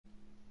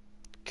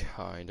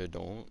kinda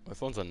don't. My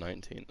phone's on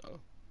 19 though.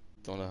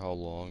 Don't know how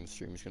long the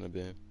stream's gonna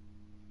be.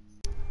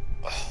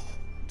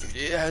 Dude,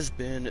 it has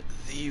been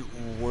the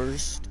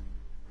worst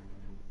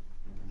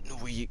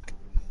week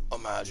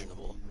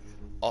imaginable.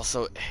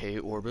 Also, hey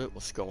Orbit,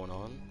 what's going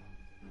on?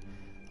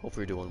 Hope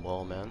you're doing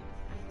well, man.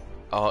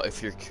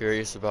 If you're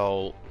curious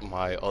about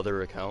my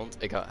other account,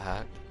 it got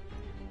hacked.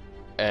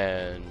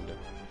 And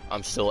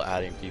I'm still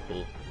adding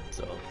people,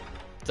 so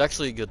it's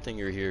actually a good thing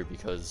you're here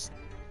because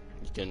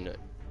you can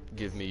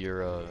give me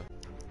your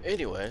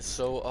Anyway,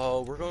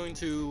 so we're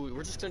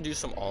just gonna do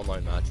some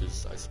online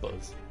matches, I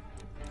suppose.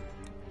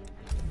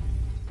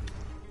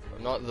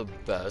 I'm not the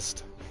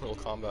best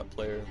Mortal Kombat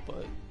player,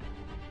 but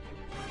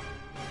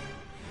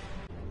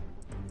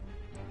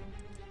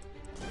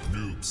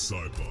Noob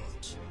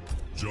Cybot,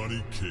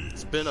 Johnny Cage.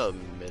 It's been a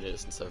minute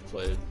since I've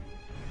played.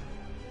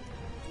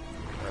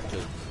 I have to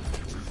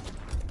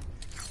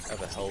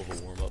have a hell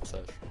of a warm-up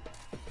session.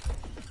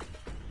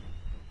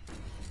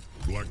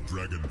 Black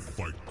Dragon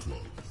Fight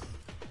Club.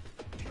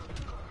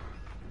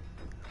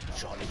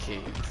 Johnny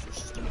Cage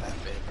versus the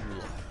Batman Who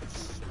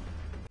Lives.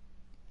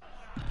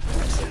 I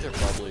think they're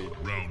probably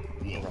Round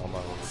one. around my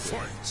level.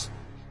 Fight.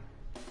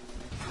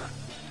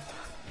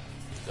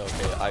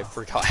 Okay, I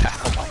forgot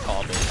half of my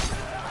combos.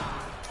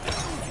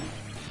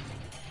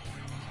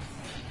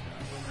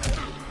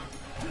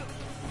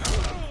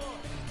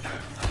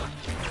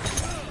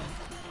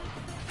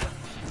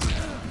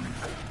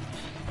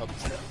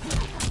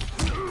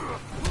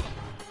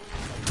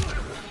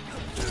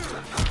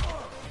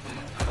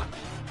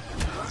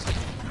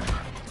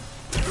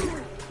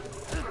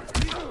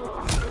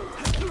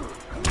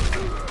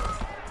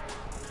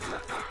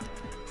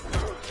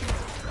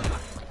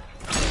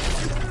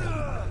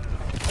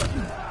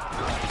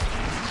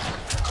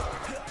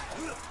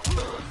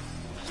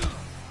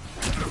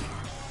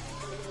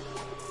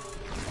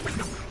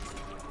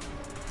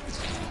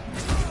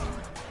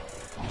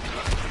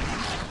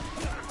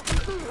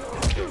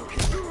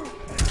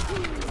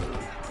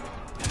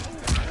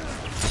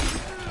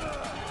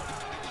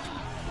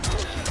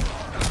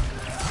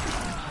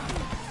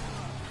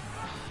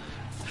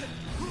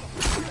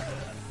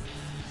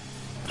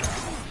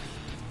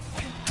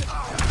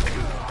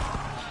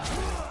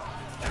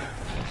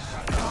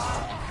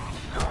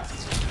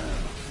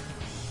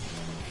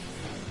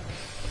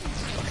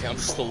 I'm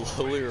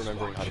slowly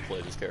remembering how to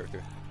play this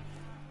character.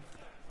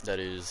 That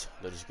is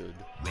good.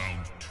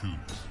 Round two.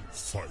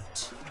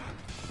 Fight.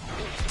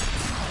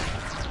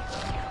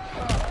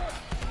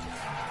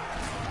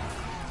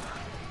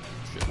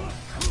 Shit.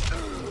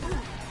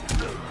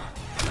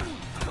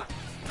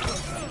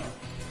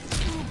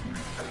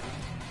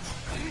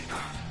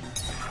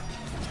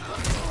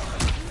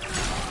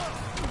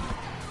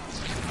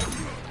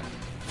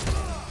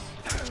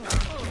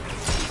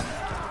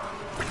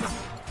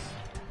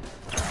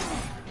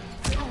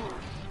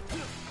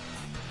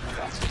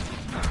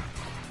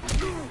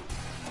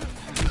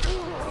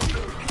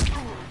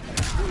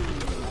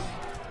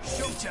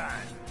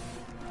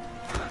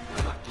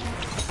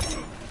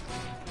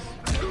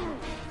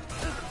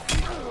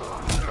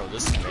 Bro,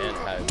 this man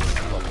had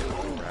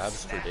fucking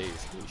grabs for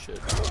days. Holy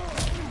shit.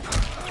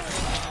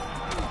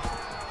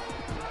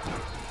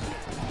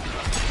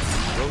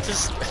 Bro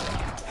just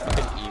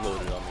fucking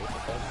emoted on me. What the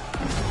fuck?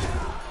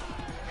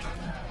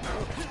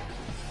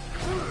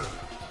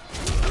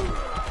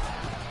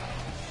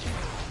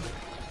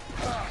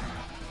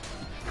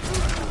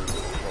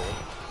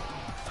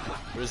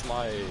 Where's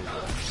my...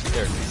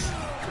 There it is.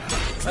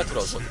 That's what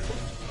I was looking for.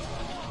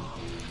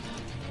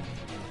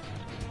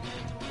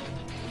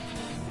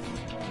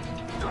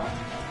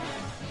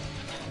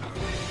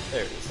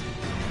 There it is.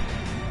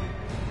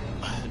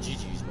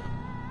 GG's, man.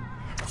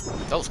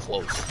 That was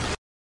close.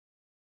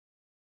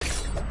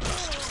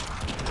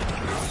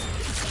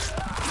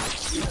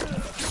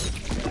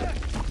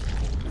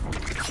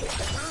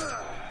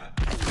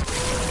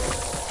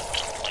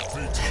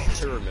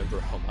 To remember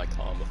how my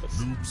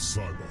combos. Noob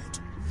Cybot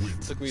wins.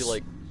 It took me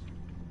like,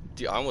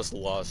 dude, I almost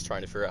lost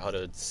trying to figure out how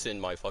to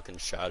send my fucking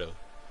shadow.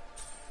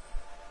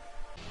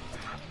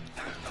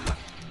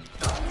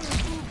 Caught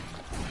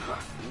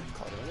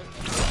on it.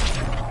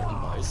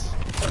 Nice.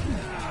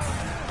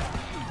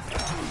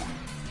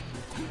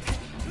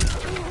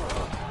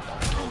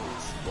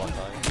 Block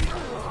eye.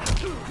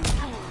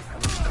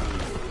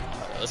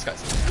 This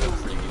guy's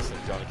pretty decent,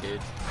 Johnny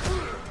Cage.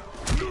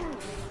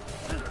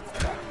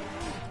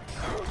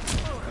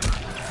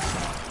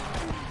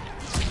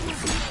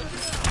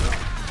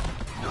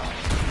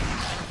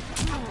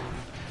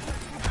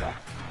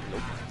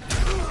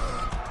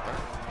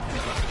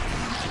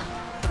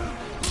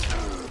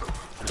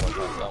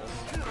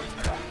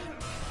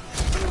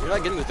 You're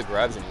not getting with the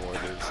grabs anymore,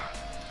 dudes.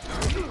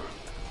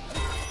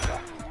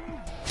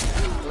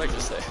 What did I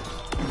just say?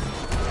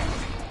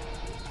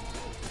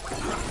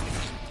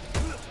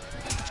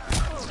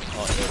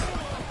 Oh,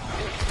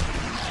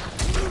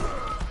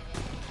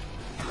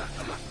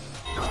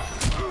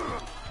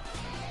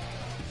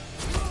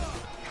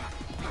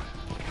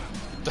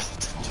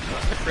 I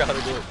forgot how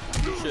to do it.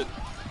 Shit.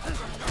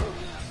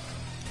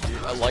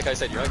 Dude, like I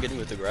said, you're not getting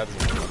with the grabs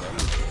anymore, man.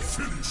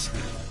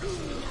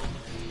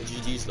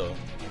 GG's though.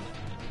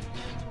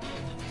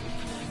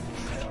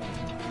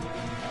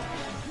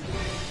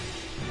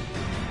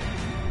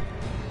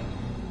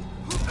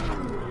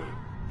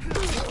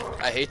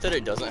 I hate that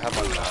it doesn't have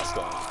my mask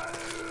on.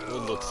 It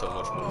would look so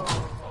much better.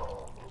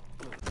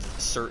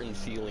 Certain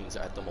feelings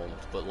at the moment,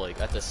 but like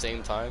at the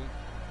same time,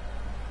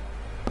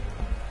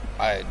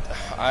 I'm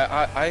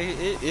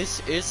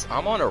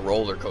on a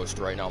roller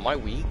coaster right now. My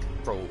week,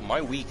 bro,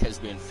 my week has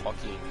been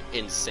fucking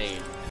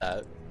insane.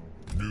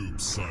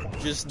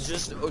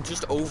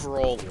 Just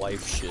overall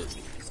life shit.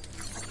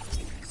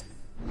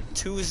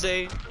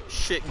 Tuesday,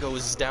 shit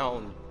goes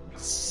down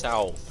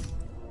south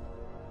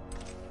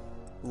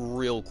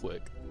real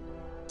quick.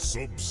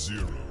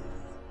 Sub-Zero.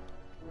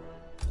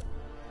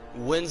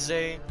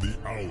 Wednesday, the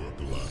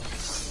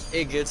hourglass.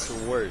 It gets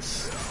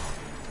worse.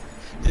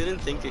 Didn't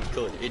think it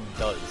could. It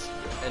does.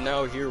 And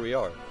now here we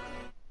are.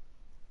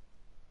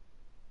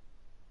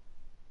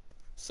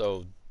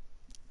 So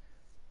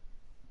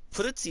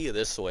put it to you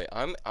this way.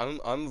 I'm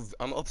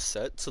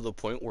upset to the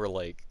point where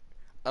like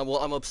I'm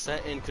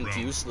upset and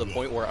confused to the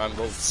point where I'm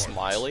both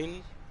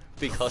smiling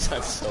because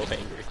I'm so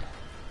angry.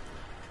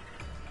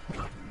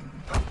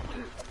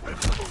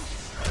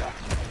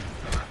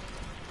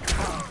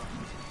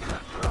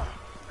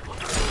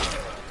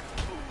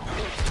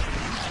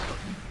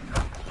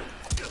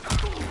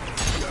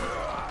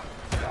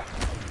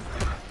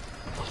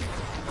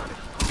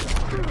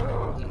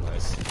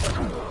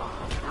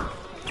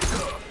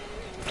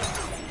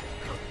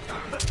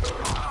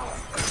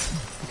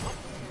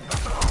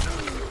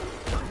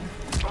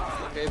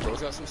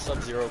 Bro's got some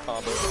Sub-Zero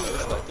combos. I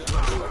respect it.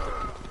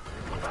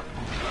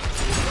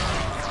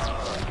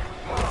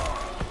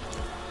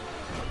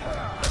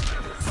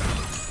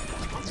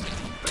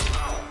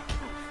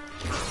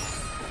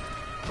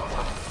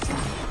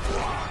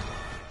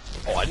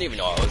 Oh, I didn't even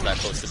know I was that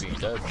close to being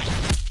dead.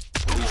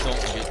 Please don't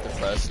get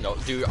depressed. No,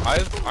 dude,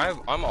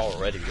 I'm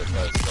already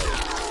depressed.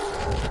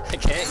 Like, I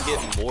can't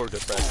get more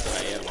depressed than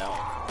I am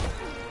now.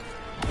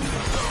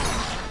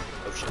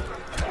 Oh shit.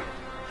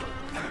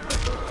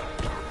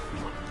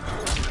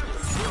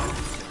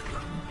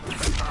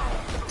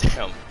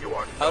 Damn.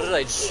 How did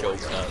I choke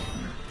that?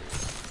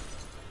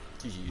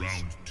 Jeez.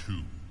 Round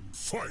 2.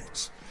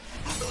 Fight!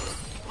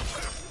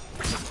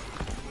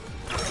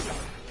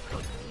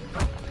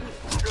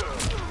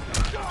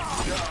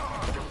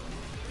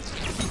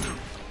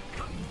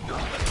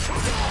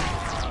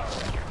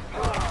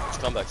 It's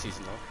comeback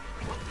season though.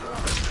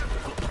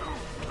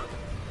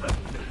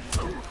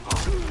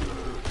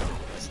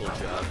 Nice little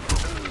jab.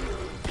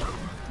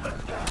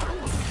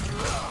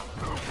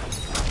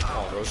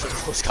 Oh,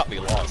 Rose got me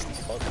lost.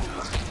 Fuck.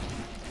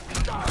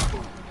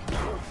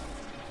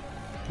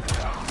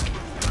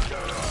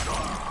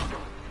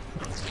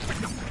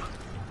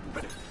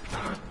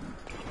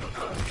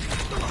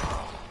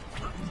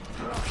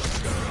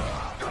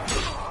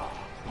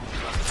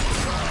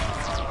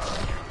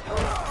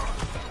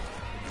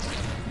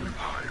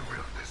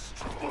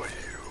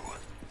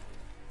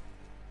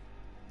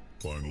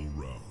 Final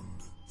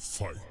round.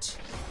 Fight.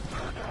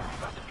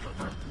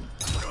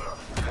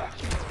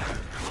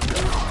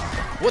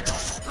 What the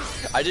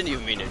f— I didn't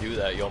even mean to do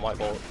that, yo, my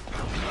fault.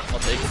 I'll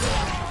take it though.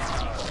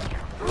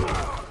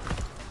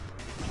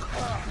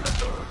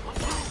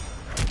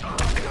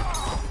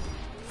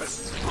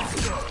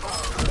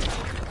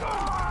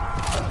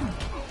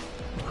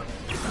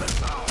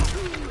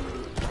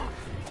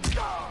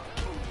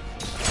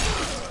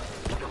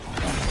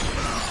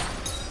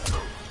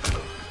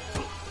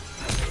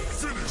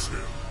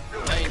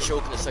 I ain't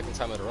choking the second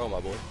time in a row, my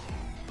boy.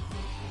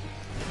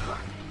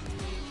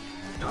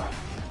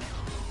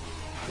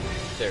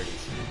 There it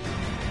is.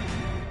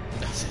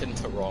 I was hitting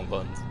the wrong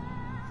buttons.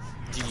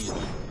 GG's.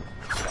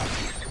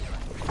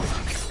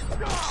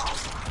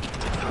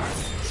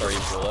 Sorry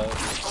for that.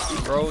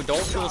 Bro,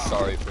 don't feel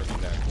sorry for me,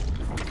 man.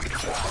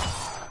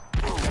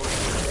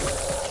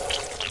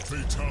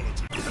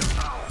 Fatality.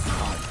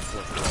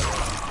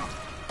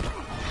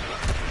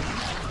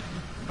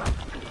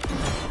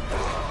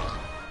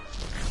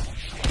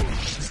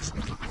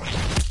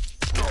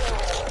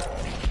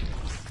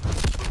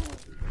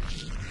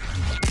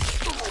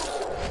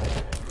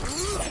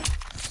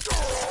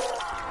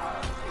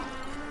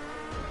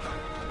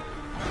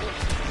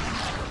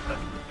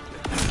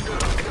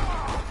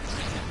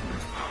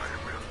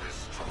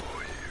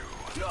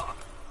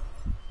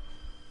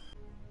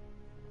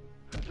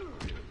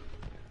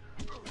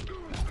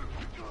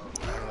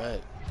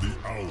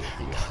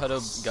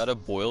 Gotta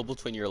boil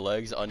between your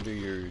legs under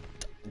your—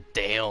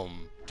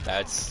 damn,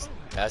 that's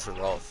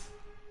rough.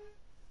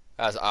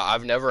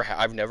 I've never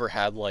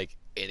had like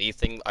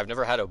anything. I've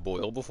never had a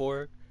boil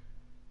before,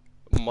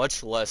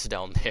 much less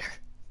down there.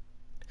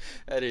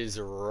 That is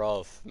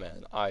rough,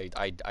 man. I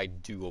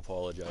do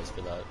apologize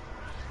for that.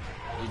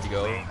 Need to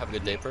go. Have a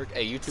good day, Perk.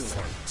 Hey, you too,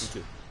 man. You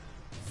too.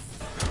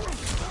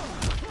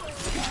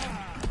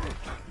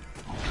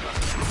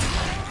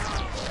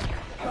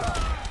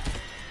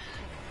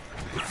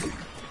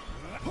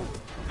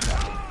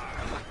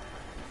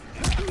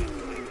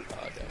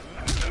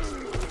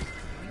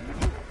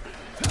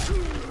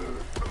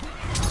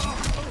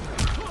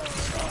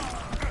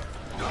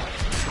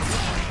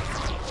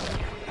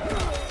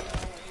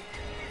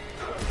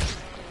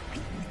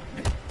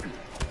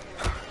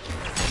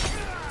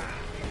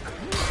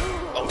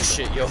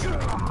 shit, yo.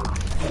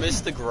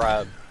 Missed the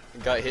grab.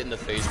 Got hit in the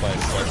face by a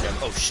sledgehammer.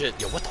 Oh shit,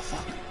 yo, what the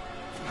fuck?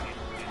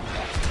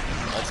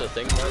 That's a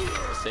thing, right?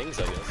 Things,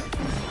 I guess.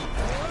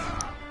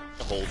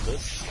 Hold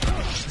this.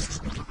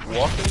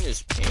 Walking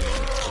is pain.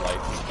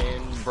 Life is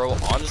pain. Bro,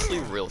 honestly,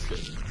 real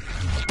shit.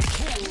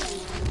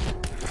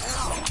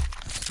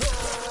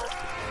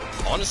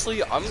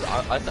 Honestly, I'm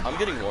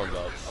getting warmed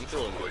up. I'm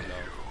feeling good now.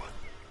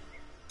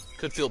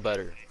 Could feel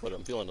better, but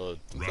I'm feeling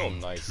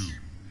nice. Two,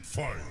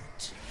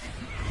 fight.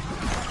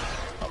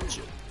 Oh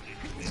shit.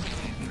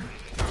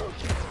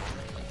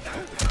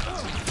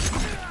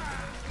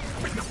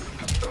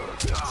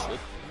 Shit.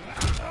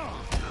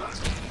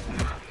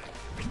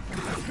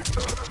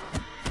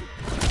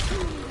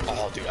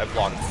 Oh, dude, I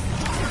blocked.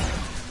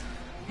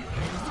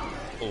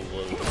 A little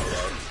bit of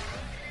that.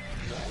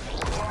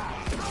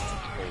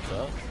 Hold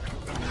up.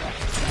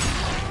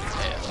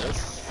 And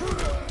this.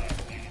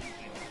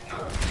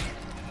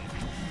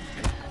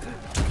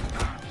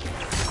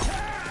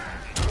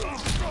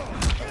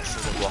 I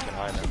should have walking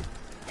high now.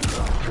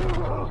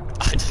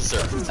 I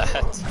deserve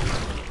that.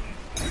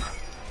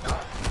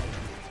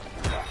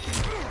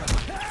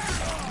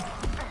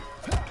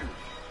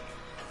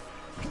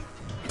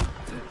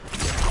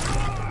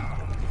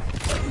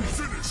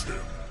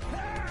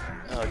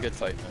 Good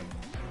fight, man.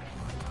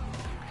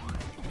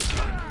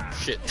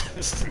 Shit.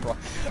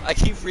 I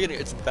keep forgetting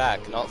it's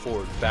back, not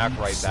forward. Back,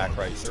 right,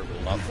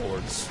 circle, not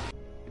forward.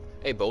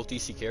 Hey, both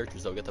DC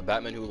characters though. Get the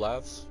Batman Who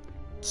Laughs,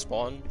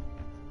 Spawn.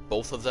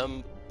 Both of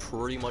them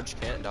pretty much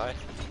can't die.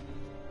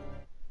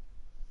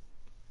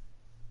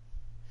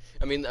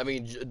 I mean,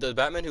 the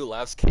Batman Who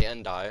Laughs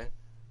can die,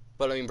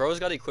 but I mean, bro's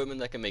got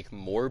equipment that can make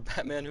more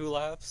Batman Who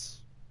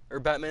Laughs, or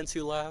Batmans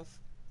Who Laugh.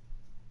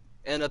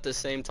 And at the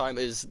same time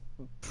is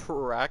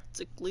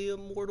practically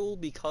immortal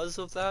because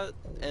of that,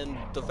 and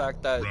the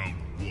fact that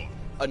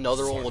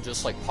another one will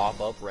just like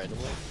pop up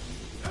randomly.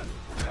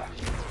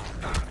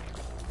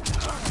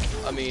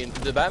 I mean,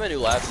 the Batman Who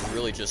Laughs is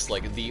really just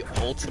like the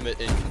ultimate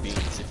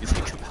inconvenience if you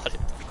think about it.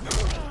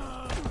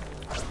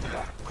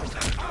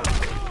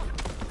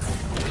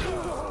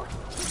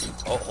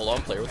 Oh, hold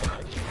on, player with the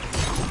mic.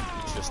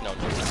 It's just now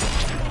noticed.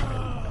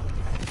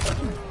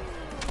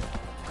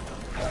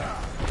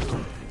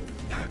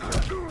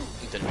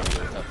 Didn't really go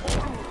with that ball.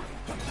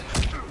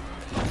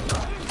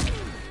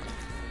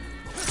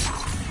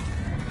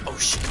 Oh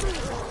shit.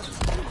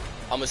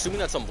 I'm assuming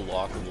that's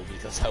unblockable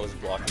because I was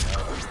blocking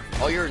out.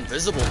 Oh, you're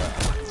invisible now.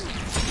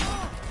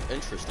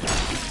 Interesting.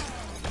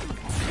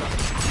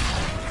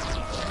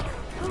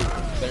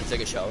 Better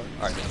take a shower?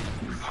 Alright.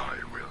 I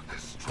will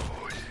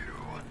destroy you.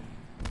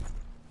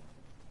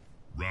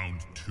 Round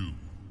 2.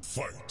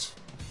 Fight.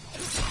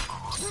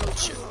 Oh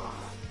shit.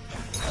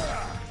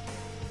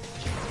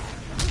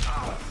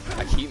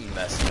 I keep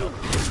messing up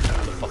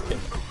the fucking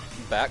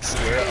back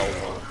square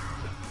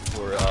L1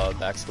 or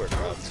back square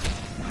crowds.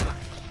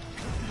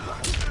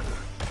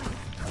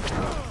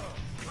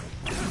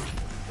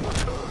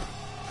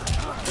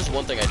 There's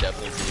one thing I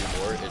definitely need to do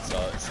more. It's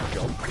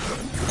jump. I'm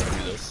gonna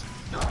do this.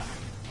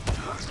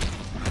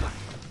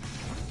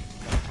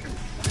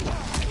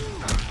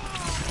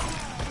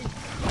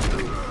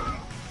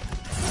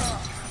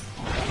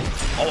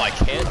 Oh, I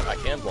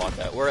can block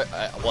that. Well,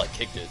 I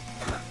kicked it.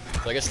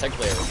 So I guess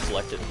technically I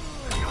reflected it.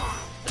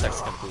 That's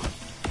actually kind of cool.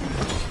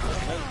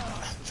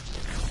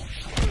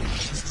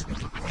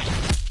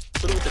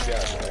 Put it with the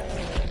jab.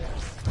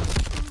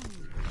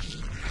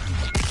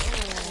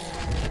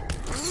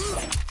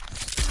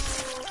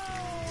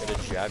 Got a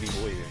jabby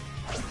boy here.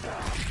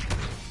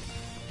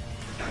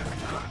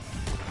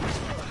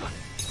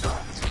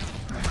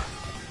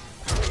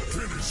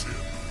 Finish him.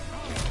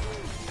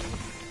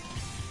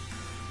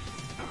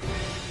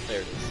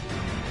 There it is.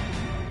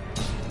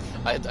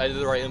 I did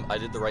the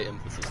right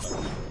input this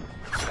time.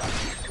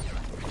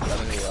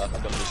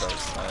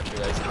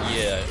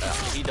 Yeah,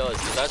 he does.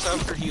 That's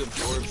after he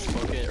absorbs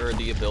fucking, or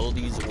the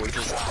abilities, or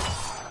just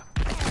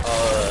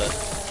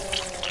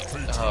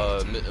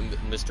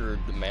Mr.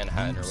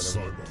 Manhattan or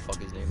whatever the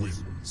fuck his name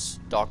is.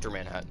 Dr.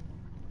 Manhattan.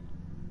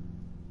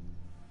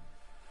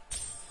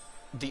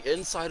 The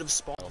inside of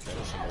Spawn.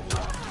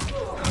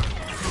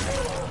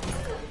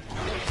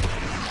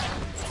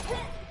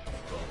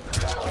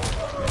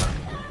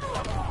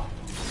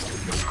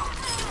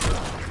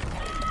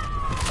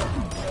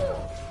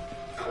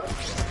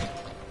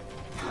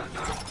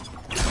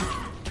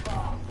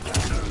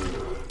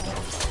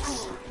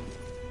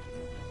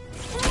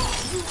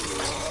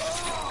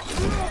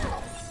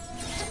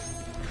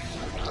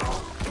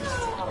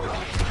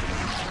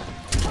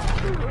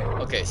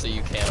 Okay, so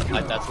you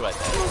can't. That's what I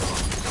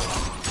thought.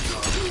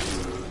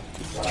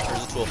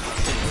 Turns into a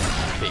fucking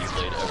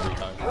Beyblade every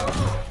time.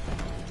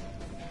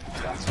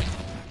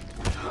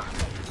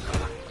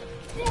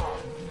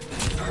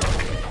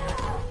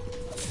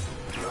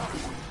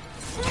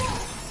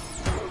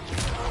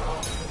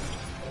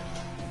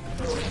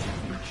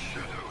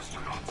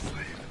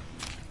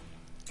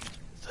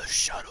 The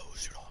shadows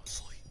do not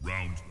sleep.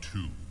 Round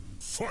 2.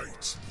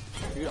 Fight.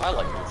 Dude, I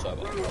like your side.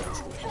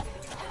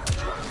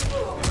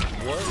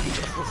 What?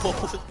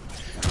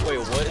 Wait,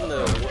 what in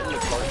the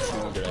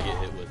cartoon did I get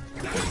hit with?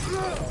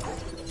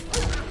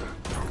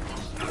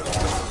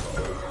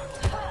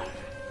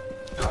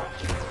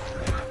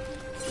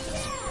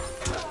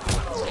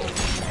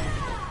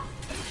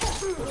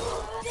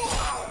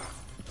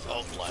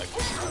 Oh, lag.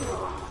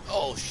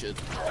 Oh shit.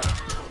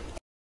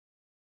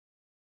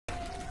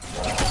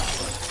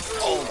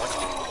 Oh my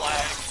god,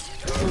 lag.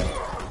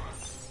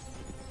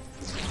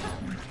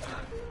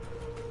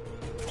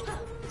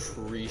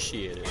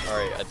 Appreciate it.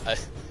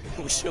 Alright,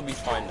 we should be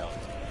fine now.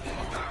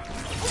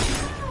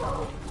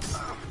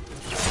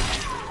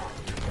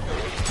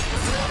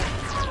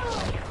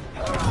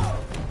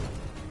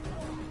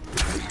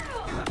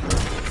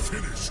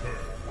 Finish her.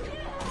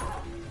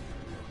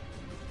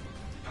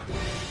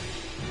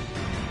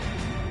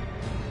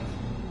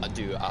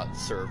 Dude,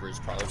 servers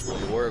probably,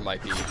 or it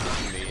might be me.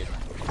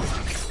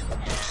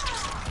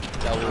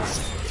 That was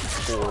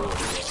horrible.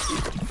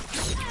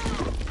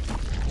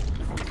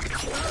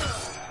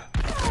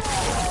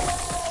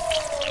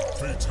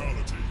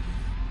 Fatality.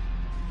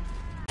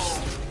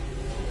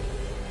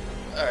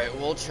 Alright,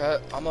 well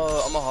chat, I'm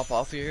hop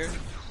off here.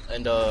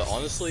 And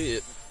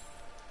honestly,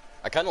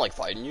 I kinda like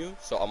fighting you,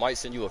 so I might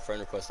send you a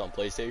friend request on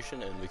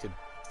PlayStation and we could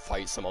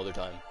fight some other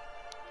time.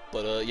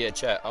 But yeah,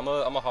 chat, I'm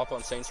hop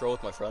on Saints Row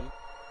with my friend.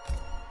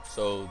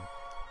 So,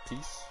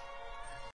 peace.